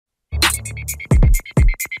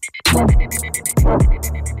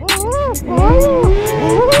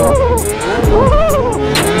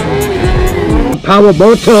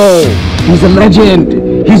Powamoto, he's a legend,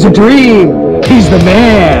 he's a dream, he's the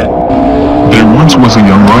man. There once was a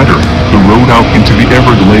young rider who rode out into the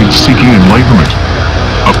Everglades seeking enlightenment.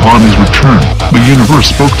 Upon his return, the universe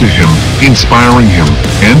spoke to him, inspiring him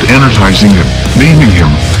and energizing him, naming him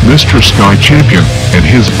Mr. Sky Champion, and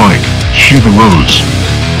his bike, Shiva Rose.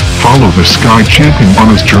 Follow the Sky Champion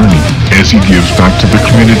on his journey as he gives back to the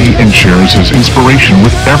community and shares his inspiration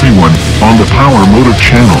with everyone on the Powamoto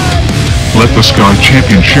channel. Let the Sky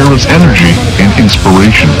Champion share his energy and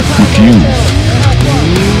inspiration with you.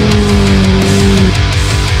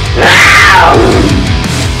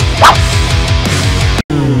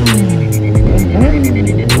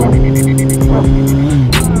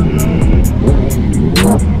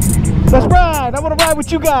 Let's ride! I want to ride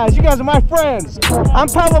with you guys. You guys are my friends. I'm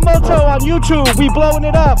Powamoto on YouTube. We blowing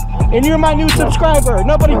it up. And you're my new subscriber.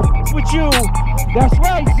 Nobody with you. That's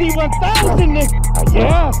right, Z1000, Nick.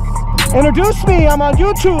 Yes. Introduce me, I'm on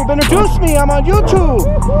YouTube. Introduce me, I'm on YouTube.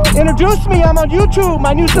 Introduce me, I'm on YouTube.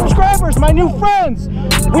 My new subscribers, my new friends.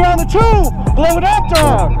 We're on the tube. Blow it up,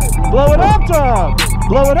 dog. Blow it up, dog.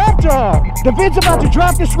 Blow it up, dog. The vid's about to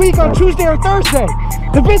drop this week on Tuesday or Thursday.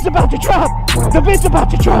 The vid's about to drop. The vid's about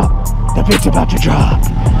to drop. The vid's about to drop.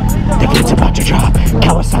 The vid's about to drop.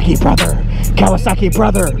 Kawasaki brother. Kawasaki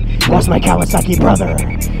brother. That's my Kawasaki brother.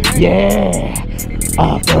 Yeah.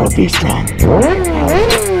 For V-Strom.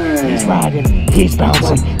 He's riding, he's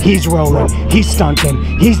bouncing, he's rolling, he's stunting,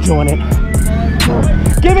 he's doing it.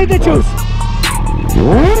 Give me the juice.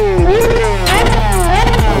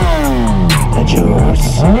 The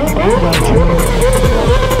juice.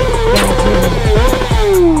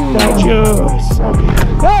 The juice.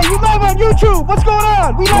 Hey, you live on YouTube. What's going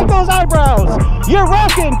on? We like those eyebrows. You're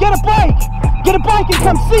rocking. Get a bike. Get a bike and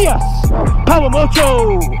come see us.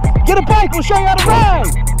 Powamoto. Get a bike. We'll show you how to ride.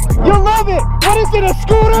 You'll love it. What is it, a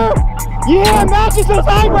scooter? Yeah, matches those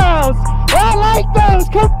eyebrows. I like those.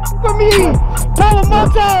 Come for me.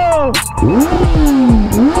 Powamoto.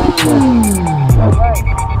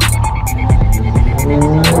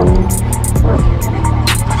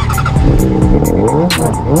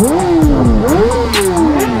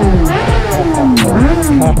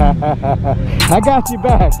 I got you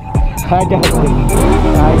back. I got you.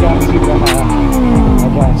 I got you back. I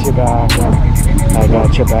got you back. I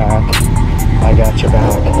got you back. I got you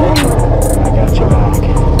back. I got you back.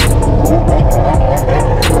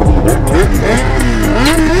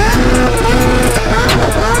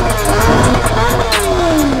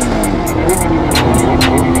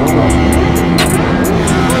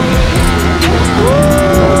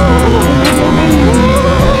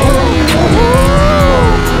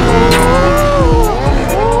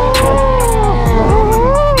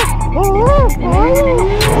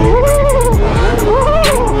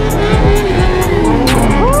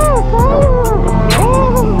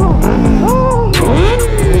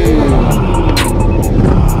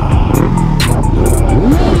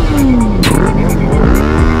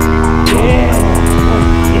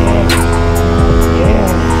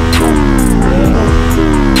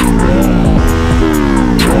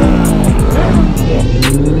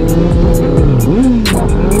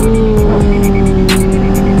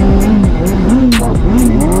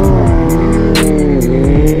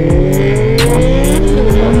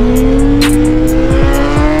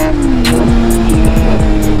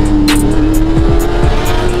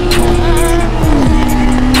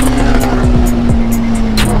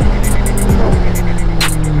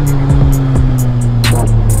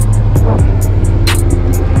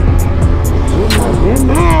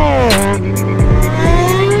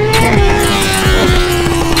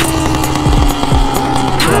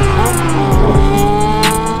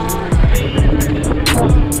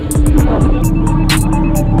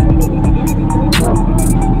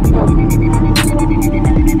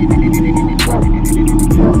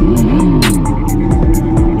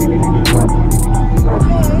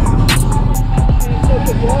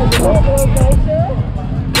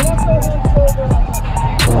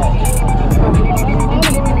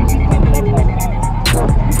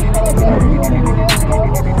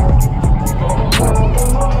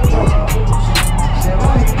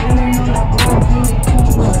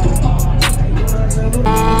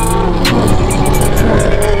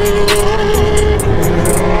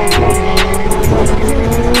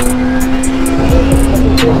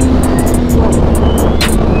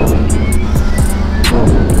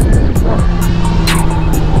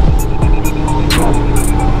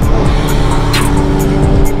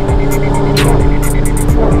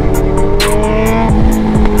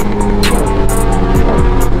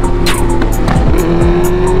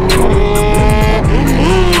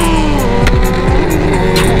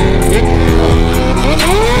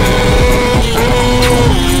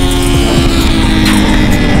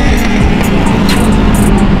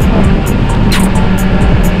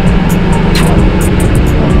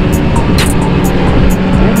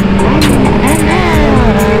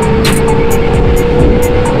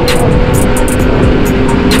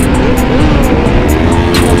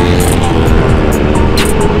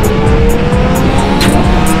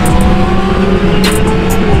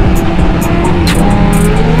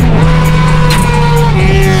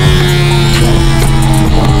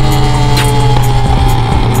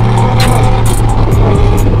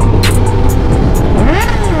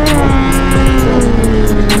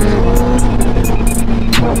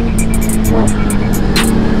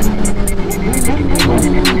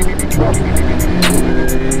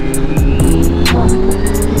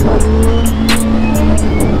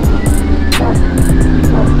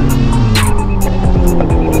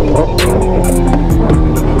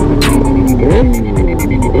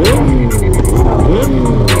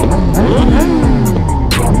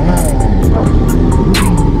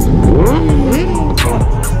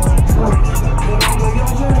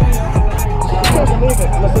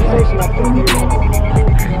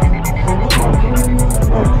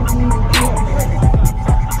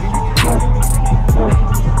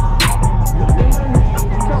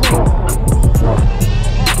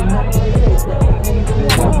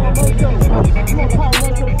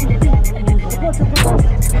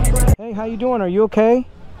 doing? Are you okay?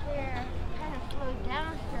 Yeah, kind of slowed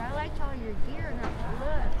down here. I liked all your gear, not the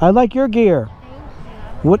look. I like your gear. Thank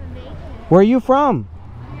you. What? Amazing. Where are you from?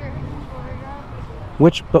 Here in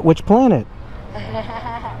Florida. Which planet?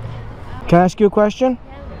 Can I ask you a question?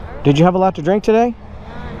 Did you have a lot to drink today?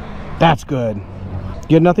 That's good.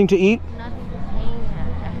 You had nothing to eat? Nothing to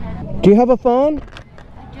change. Do you have a phone?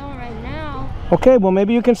 I don't right now. Okay, well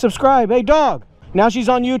maybe you can subscribe. Hey dog! Now she's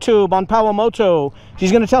on YouTube, on Powamoto.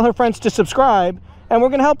 She's gonna tell her friends to subscribe, and we're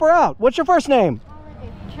gonna help her out. What's your first name?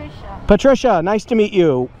 Patricia. Patricia, nice to meet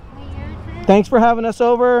you. Thanks for having us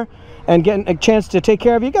over and getting a chance to take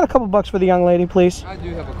care of you. You got a couple bucks for the young lady, please? I do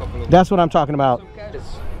have a couple of. That's what I'm talking about.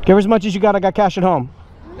 Give her as much as you got. I got cash at home.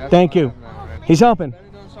 Thank you. He's helping.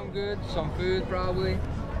 Some good, some food probably.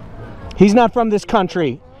 He's not from this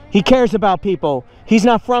country. He cares about people. He's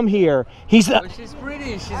not from here. He's. But she's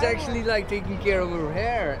pretty. She's actually like taking care of her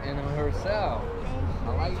hair and herself.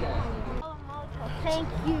 I like that. Thank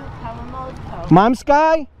you, Powamoto. I'm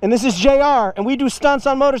Sky, and this is JR, and we do stunts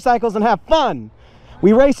on motorcycles and have fun.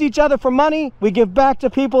 We race each other for money. We give back to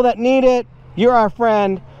people that need it. You're our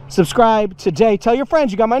friend. Subscribe today. Tell your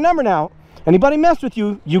friends you got my number now. Anybody mess with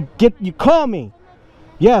you, you call me.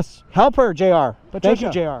 Yes, help her, JR. Thank you,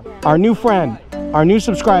 JR. Our new friend, our new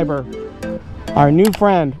subscriber, our new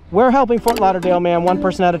friend. We're helping Fort Lauderdale, man, one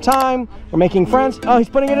person at a time. We're making friends. Oh, he's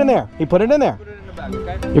putting it in there. He put it in there. Put it in the bag,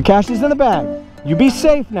 okay? Your cash is in the bag. You be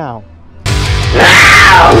safe now.